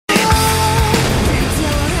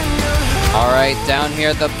right, down here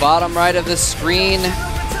at the bottom right of the screen,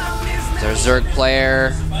 there's Zerg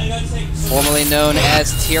player, formerly known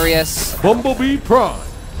as Terius. Bumblebee Prime.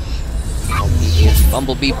 He is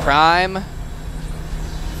Bumblebee Prime.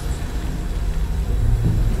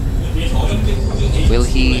 Will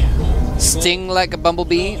he sting like a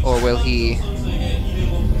bumblebee, or will he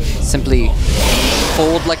simply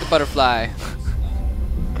fold like a butterfly?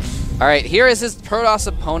 Alright, here is his Protoss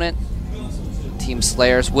opponent, Team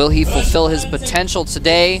Slayers. Will he fulfill his potential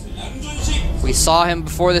today? We saw him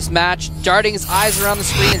before this match, darting his eyes around the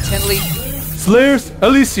screen intently. Slayers,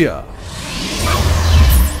 Alicia.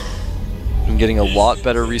 Been getting a lot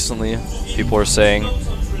better recently, people are saying,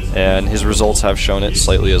 and his results have shown it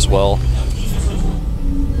slightly as well.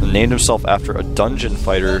 Named himself after a dungeon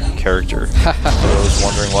fighter character. So I was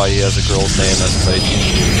wondering why he has a girl's name as his ID.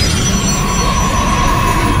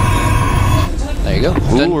 There you go.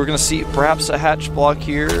 Ooh, we're gonna see perhaps a hatch block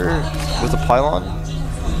here with a pylon.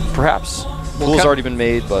 Perhaps. Pool's already been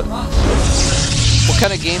made, but what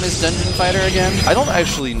kind of game is Dungeon Fighter again? I don't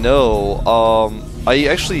actually know.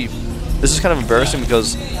 This is kind of embarrassing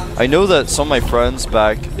because I know that some of my friends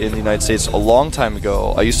back in the United States a long time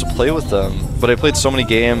ago, I used to play with them, but I played so many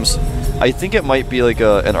games. I think it might be like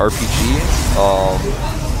an RPG.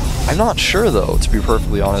 I'm not sure though, to be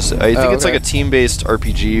perfectly honest. I think it's like a team-based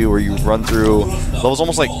RPG where you run through levels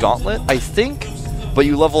almost like Gauntlet, I think. But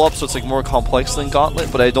you level up, so it's like more complex than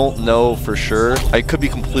Gauntlet, but I don't know for sure. I could be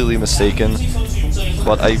completely mistaken.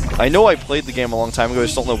 But I know I played the game a long time ago, I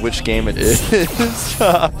just don't know which game it is.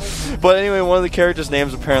 But anyway, one of the characters'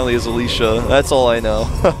 names apparently is Alicia. That's all I know.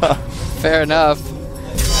 Fair enough.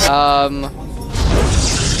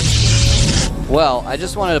 Well, I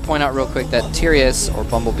just wanted to point out real quick that Terius, or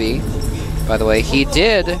Bumblebee, by the way, he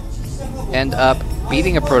did end up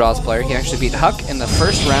beating a Protoss player. He actually beat Huck in the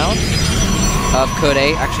first round of Code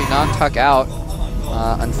A. Actually knocked Huck out,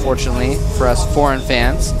 unfortunately, for us foreign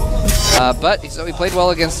fans. So he played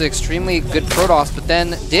well against an extremely good Protoss, but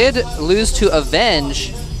then did lose to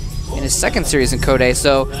Avenge in his second series in Code A.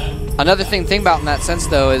 So another thing about in that sense,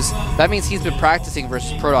 though, is that means he's been practicing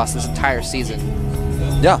versus Protoss this entire season.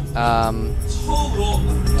 Yeah.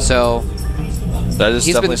 So that is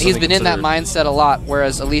he's been in that mindset a lot,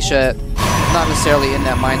 whereas Alicia, not necessarily in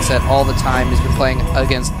that mindset all the time. He's been playing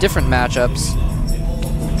against different matchups,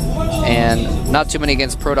 and not too many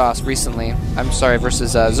against Protoss recently. I'm sorry,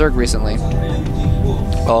 versus Zerg recently.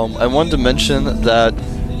 I wanted to mention that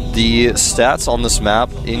the stats on this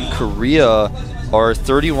map in Korea are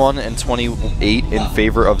 31 and 28 in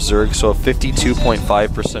favor of Zerg, so a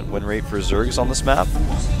 52.5% win rate for Zergs on this map.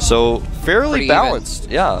 So fairly pretty balanced,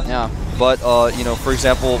 even. Yeah. But you know, for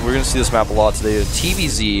example, we're going to see this map a lot today.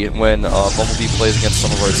 TVZ, when Bumblebee plays against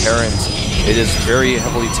some of our Terrans, it is very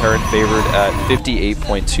heavily Terran favored at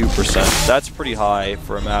 58.2%. That's pretty high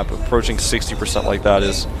for a map. Approaching 60% like that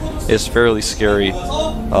is fairly scary.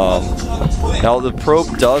 Now the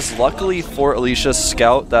probe does, luckily for Alicia,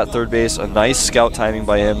 scout that third base. A nice scout timing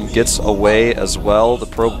by him. Gets away as well. The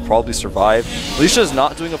probe will probably survive. Alicia is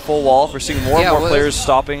not doing a full wall. We're seeing more and more players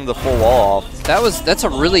stopping the full wall off. That's a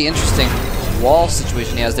really interesting wall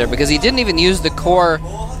situation he has there, because he didn't even use the core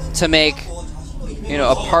to make, you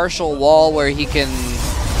know, a partial wall where he can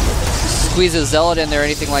squeeze a zealot in there or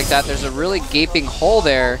anything like that. There's a really gaping hole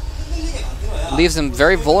there. Leaves him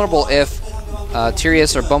very vulnerable if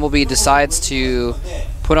Terius or Bumblebee decides to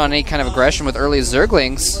put on any kind of aggression with early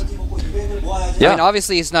Zerglings. Yeah. I mean,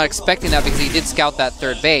 obviously he's not expecting that because he did scout that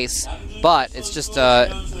third base, but it's just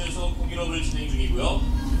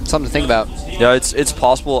something to think about. Yeah, it's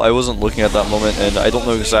possible. I wasn't looking at that moment, and I don't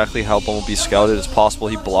know exactly how Bumblebee scouted. It's possible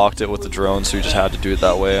he blocked it with the drone, so he just had to do it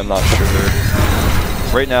that way. I'm not sure.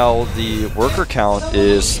 Right now, the worker count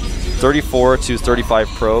is 34 to 35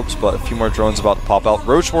 probes, but a few more drones about to pop out.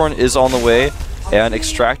 Roachborn is on the way, and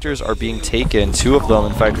extractors are being taken. 2 of them,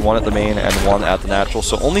 in fact, 1 at the main and 1 at the natural.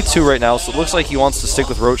 So only 2 right now, so it looks like he wants to stick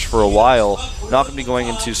with Roach for a while. Not going to be going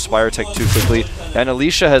into Spire Tech too quickly. And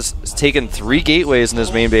Alicia has taken 3 gateways in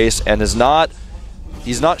his main base and he's not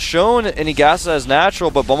shown any gases as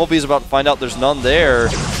natural, but Bumblebee's about to find out there's none there.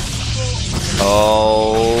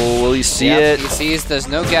 Oh, will he see it? He sees there's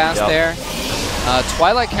no gas there.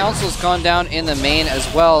 Twilight Council's gone down in the main as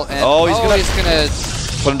well. And he's gonna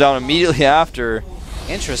put him down immediately after.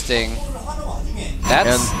 Interesting. And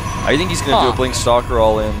I think he's gonna do a Blink Stalker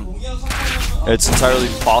all in. It's entirely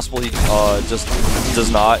possible he just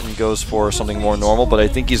does not and goes for something more normal, but I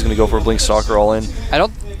think he's going to go for a Blink Stalker all in. I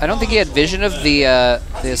don't think he had vision of the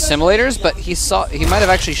assimilators, but he might have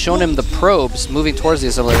actually shown him the probes moving towards the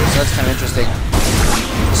assimilators, so that's kind of interesting.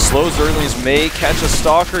 Slow Zerglings may catch a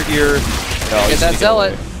Stalker here. No, get that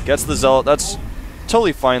Zealot. Gets the Zealot. That's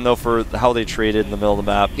totally fine, though, for how they traded in the middle of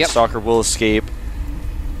the map. Yep. Stalker will escape.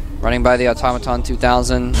 Running by the Automaton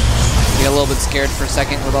 2000. Get a little bit scared for a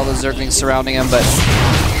second with all the Zerglings surrounding him, but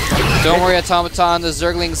don't worry, Automaton. The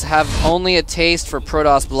Zerglings have only a taste for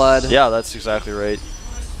Protoss blood. Yeah, that's exactly right.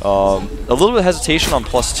 A little bit of hesitation on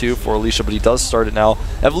 +2 for Alicia, but he does start it now.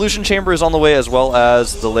 Evolution Chamber is on the way, as well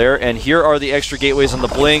as the Lair, and here are the extra gateways on the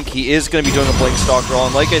Blink. He is going to be doing the Blink Stalker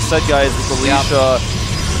on. Like I said, guys, with Alicia,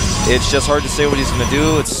 it's just hard to say what he's going to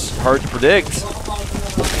do. It's hard to predict.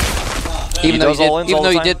 Even though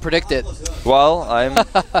you did predict it. Well,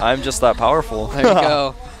 I'm just that powerful. There you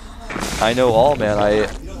go. I know all, man. I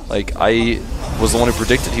was the one who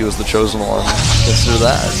predicted he was the chosen one. Consider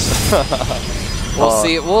that.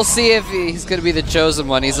 We'll see if he's going to be the chosen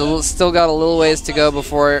one. He's still got a little ways to go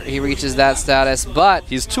before he reaches that status, but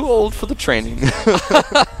he's too old for the training.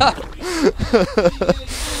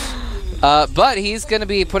 But he's going to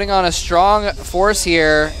be putting on a strong force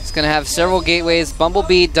here. He's going to have several gateways.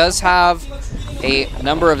 Bumblebee does have a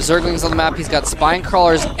number of Zerglings on the map. He's got spine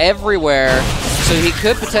crawlers everywhere, so he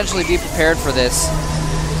could potentially be prepared for this.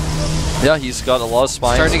 Yeah, he's got a lot of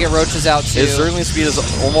spines. Starting to get roaches out too. His Zergling speed is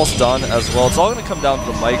almost done as well. It's all going to come down to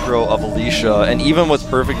the micro of Alicia, and even with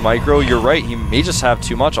perfect micro, you're right, he may just have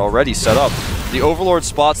too much already set up. The Overlord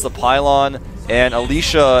spots the pylon, and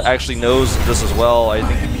Alicia actually knows this as well. I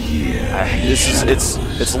think it's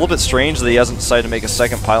a little bit strange that he hasn't decided to make a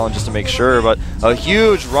second pylon just to make sure, but a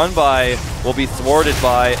huge run by will be thwarted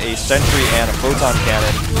by a sentry and a photon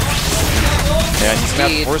cannon. And he's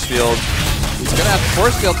going to have force field. He's going to have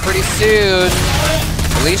force field pretty soon.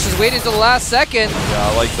 Alicia's waiting until the last second.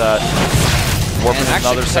 Yeah, I like that. Warping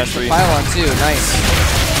another sentry. Pylon too, nice.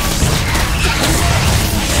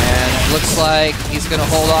 And looks like he's going to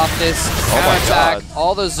hold off this counterattack.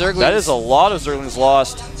 All those Zerglings. That is a lot of Zerglings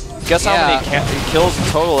lost. Guess how many kills in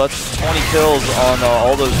total? That's 20 kills on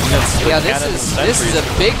all those units. Yeah, this is a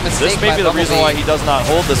big mistake. This may be the reason why he does not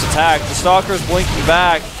hold this attack. The Stalker's blinking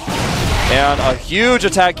back. And a huge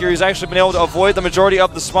attack here. He's actually been able to avoid the majority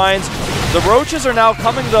of the spines. The roaches are now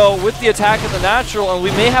coming, though, with the attack of the natural, and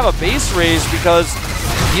we may have a base raise because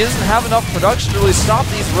he doesn't have enough production to really stop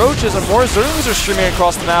these roaches, and more Zerglings are streaming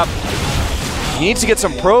across the map. He needs to get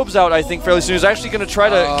some probes out, I think, fairly soon. He's actually going to try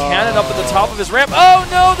to cannon up at the top of his ramp. Oh,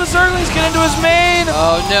 no! The Zerglings get into his main!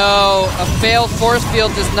 Oh, no. A failed force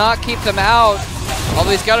field does not keep them out.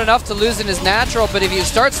 Although he's got enough to lose in his natural, but if he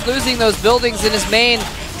starts losing those buildings in his main,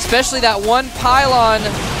 especially that one pylon,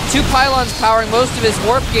 2 pylons powering most of his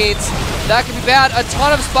warp gates, that could be bad. A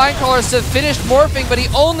ton of spine crawlers have finished morphing, but he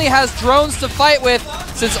only has drones to fight with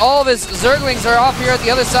since all of his Zerglings are off here at the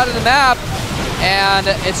other side of the map. And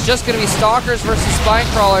it's just going to be Stalkers versus spine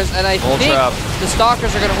crawlers, and I think the Stalkers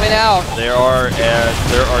are going to win out. There are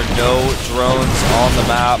no drones on the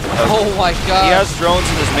map. Oh my god. He has drones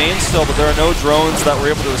in his main still, but there are no drones that were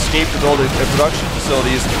able to escape to build production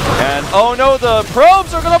facilities. And oh no, the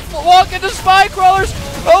probes are going to walk into spine crawlers.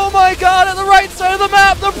 Oh my god, at the right side of the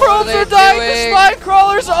map, the probes are dying to spine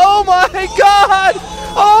crawlers. Oh my god.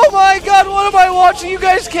 Oh my god, what am I watching? You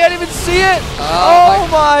guys can't even see it. Oh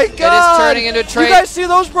my god. It is turning into a trade. You guys see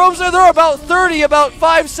those probes there? They're about 30, about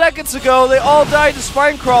 5 seconds ago. They all died to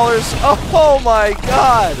spine crawlers. Oh my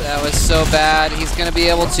god. That was so bad. He's going to be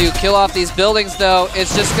able to kill off these buildings, though.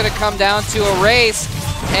 It's just going to come down to a race.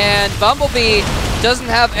 And Bumblebee doesn't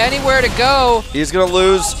have anywhere to go. He's going to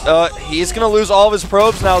lose. He's going to lose all of his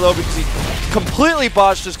probes now, though, because he completely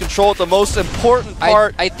botched his control at the most important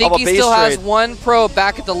part I think of a he base still has trade. one probe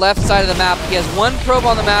back at the left side of the map. He has one probe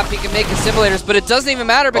on the map he can make in simulators, but it doesn't even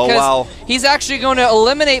matter because he's actually going to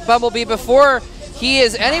eliminate Bumblebee before he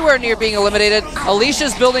is anywhere near being eliminated.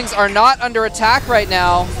 Alicia's buildings are not under attack right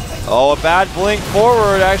now. Oh, a bad blink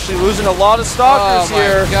forward, actually losing a lot of Stalkers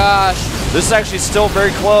here. Oh my gosh. This is actually still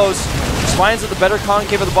very close. Spine's at the better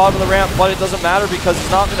concave at the bottom of the ramp, but it doesn't matter because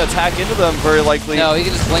he's not going to attack into them very likely. No, he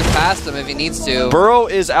can just blink past them if he needs to. Burrow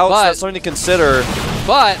is out, so that's something to consider.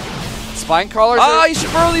 But spine crawlers you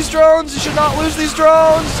should burrow these drones. You should not lose these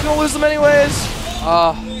drones. He's going to lose them anyways.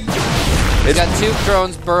 He's got 2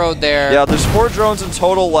 drones burrowed there. Yeah, there's 4 drones in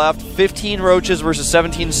total left. 15 roaches versus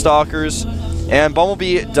 17 Stalkers. And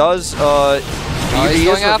Bumblebee does... he's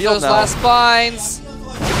going after those last spines.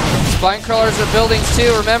 Spine crawlers are buildings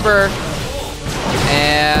too, remember.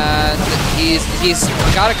 And he's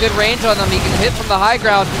got a good range on them. He can hit from the high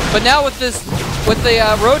ground. But now with the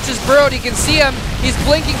roaches burrowed, he can see him. He's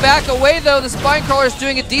blinking back away though. The spine crawler is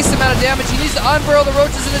doing a decent amount of damage. He needs to unburrow the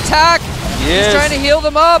roaches and attack. He's trying to heal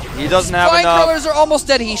them up. He doesn't have enough. Spine crawlers are almost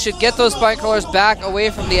dead. He should get those spine crawlers back away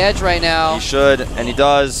from the edge right now. He should, and he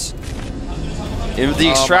does. The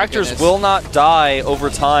extractors will not die over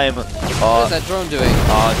time. What is that drone doing?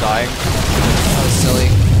 Dying. That was silly.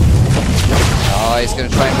 Oh, he's going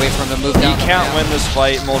to try and wait for him to move down. He can't win this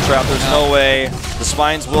fight, Moltrap. There's no way. The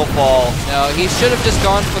spines will fall. No, he should have just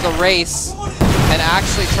gone for the race and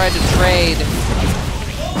actually tried to trade.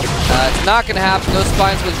 It's not going to happen. Those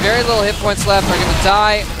spines with very little hit points left are going to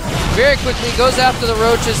die very quickly. Goes after the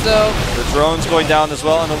roaches, though. The drone's going down as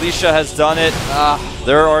well, and Alicia has done it.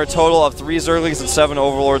 There are a total of 3 Zerglings and 7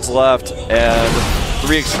 Overlords left, and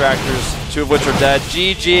 3 Extractors, 2 of which are dead.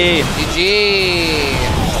 GG!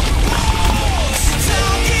 GG!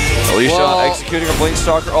 Alicia executing a Blink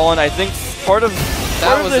Stalker all in. I think part of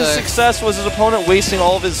the success was his opponent wasting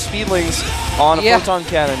all of his speedlings on a photon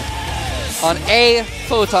cannon. On a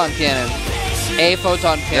photon cannon. A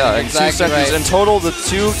photon cannon. Yeah, and exactly 2 sentries. Right. In total, the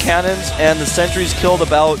 2 cannons and the sentries killed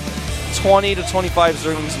about 20 to 25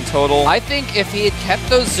 Zerglings in total. I think if he had kept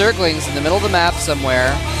those Zerglings in the middle of the map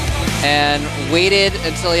somewhere and waited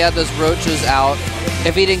until he had those roaches out,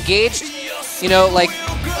 if he'd engaged, you know, like,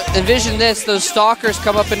 envision this, those stalkers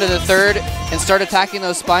come up into the 3rd and start attacking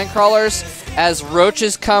those spine crawlers as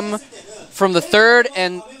roaches come from the 3rd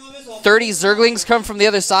and 30 Zerglings come from the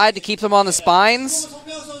other side to keep them on the spines.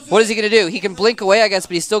 What is he going to do? He can blink away, I guess,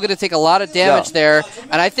 but he's still going to take a lot of damage there,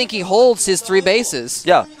 and I think he holds his 3 bases.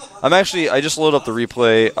 Yeah. I just loaded up the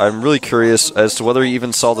replay. I'm really curious as to whether he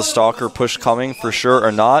even saw the Stalker push coming for sure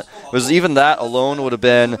or not. Because even that alone would have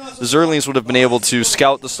been, the Zerglings would have been able to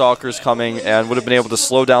scout the Stalkers coming and would have been able to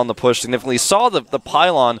slow down the push significantly. Saw the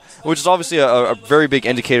pylon, which is obviously a very big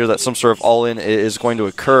indicator that some sort of all-in is going to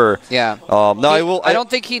occur. Yeah. I don't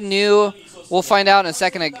think he knew. We'll find out in a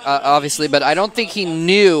second, obviously, but I don't think he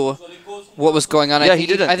knew what was going on. Yeah, he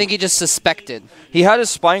didn't. I think he just suspected. He had his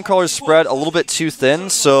spine crawlers spread a little bit too thin,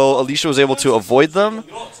 so Alicia was able to avoid them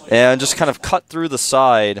and just kind of cut through the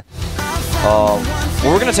side. Well,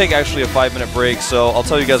 we're going to take actually a 5-minute break, so I'll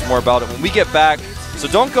tell you guys more about it when we get back. So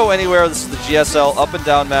don't go anywhere. This is the GSL up and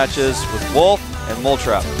down matches with Wolf and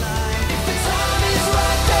Moltrap.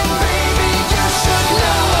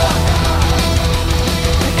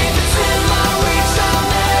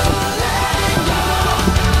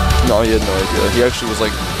 No, he had no idea. He actually was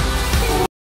like